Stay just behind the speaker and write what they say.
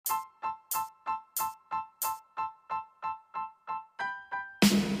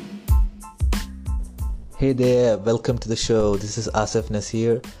Hey there, welcome to the show. This is Asif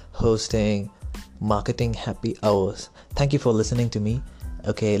Nasir hosting Marketing Happy Hours. Thank you for listening to me.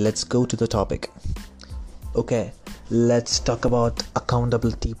 Okay, let's go to the topic. Okay, let's talk about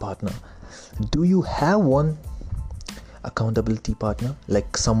accountability partner. Do you have one accountability partner?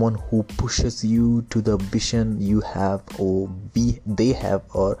 Like someone who pushes you to the vision you have, or they have,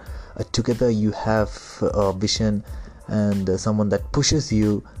 or together you have a vision, and someone that pushes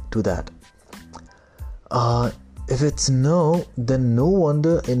you to that. If it's no, then no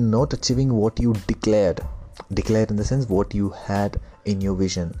wonder in not achieving what you declared in the sense what you had in your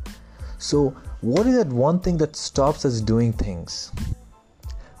vision. So what is that one thing that stops us doing things?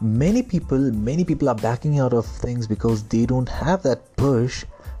 Many people are backing out of things because they don't have that push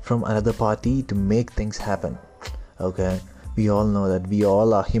from another party to make things happen. Okay, we all know that we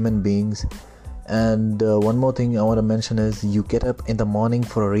all are human beings. And one more thing I want to mention is you get up in the morning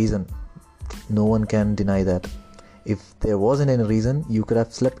for a reason. No one can deny that. If there wasn't any reason, you could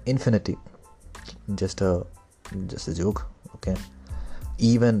have slept infinity. Just a joke. Okay.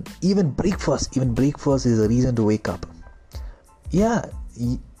 Even breakfast is a reason to wake up. Yeah.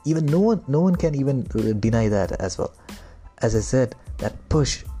 Even no one can even deny that as well. As I said, that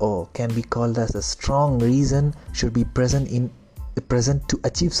push or can be called as a strong reason should be present to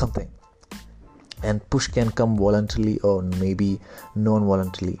achieve something. And push can come voluntarily or maybe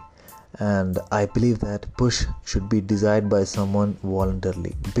non-voluntarily. And I believe that push should be desired by someone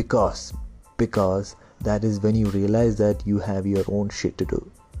voluntarily because that is when you realize that you have your own shit to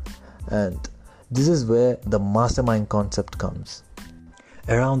do. And this is where the mastermind concept comes.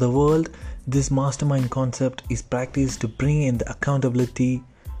 Around the world, this mastermind concept is practiced to bring in the accountability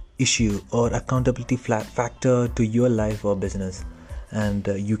issue or accountability factor to your life or business. And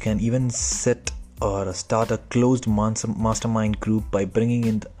you can even set or start a closed mastermind group by bringing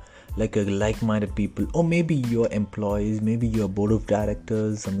in like-minded people, or maybe your employees, maybe your board of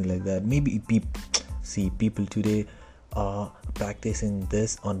directors, something like that. Maybe people today are practicing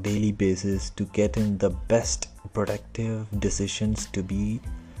this on daily basis to get in the best productive decisions to be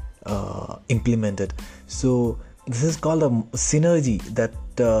implemented. So this is called a synergy, that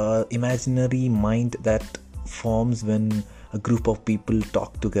imaginary mind that forms when a group of people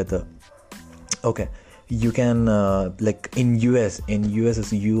talk together. Okay, you can in US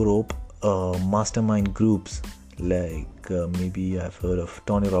as Europe, mastermind groups maybe I've heard of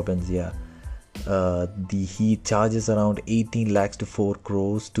Tony Robbins. He charges around 18 lakhs to 4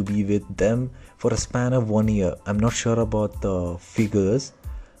 crores to be with them for a span of 1 year. I'm not sure about the figures,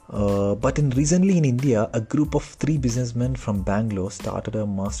 but recently in India, a group of 3 businessmen from Bangalore started a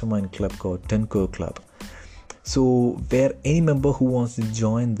mastermind club called 10 Crore Club. So where any member who wants to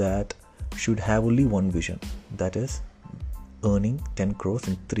join that should have only one vision, that is earning 10 crores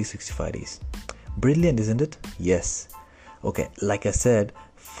in 365 days. Brilliant, isn't it? Yes. Okay, like I said,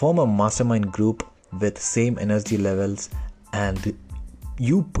 form a mastermind group with same energy levels and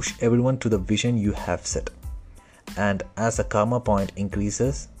you push everyone to the vision you have set. And as the karma point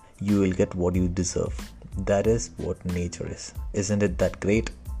increases, you will get what you deserve. That is what nature is. Isn't it that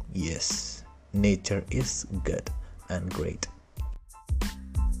great? Yes, nature is good and great.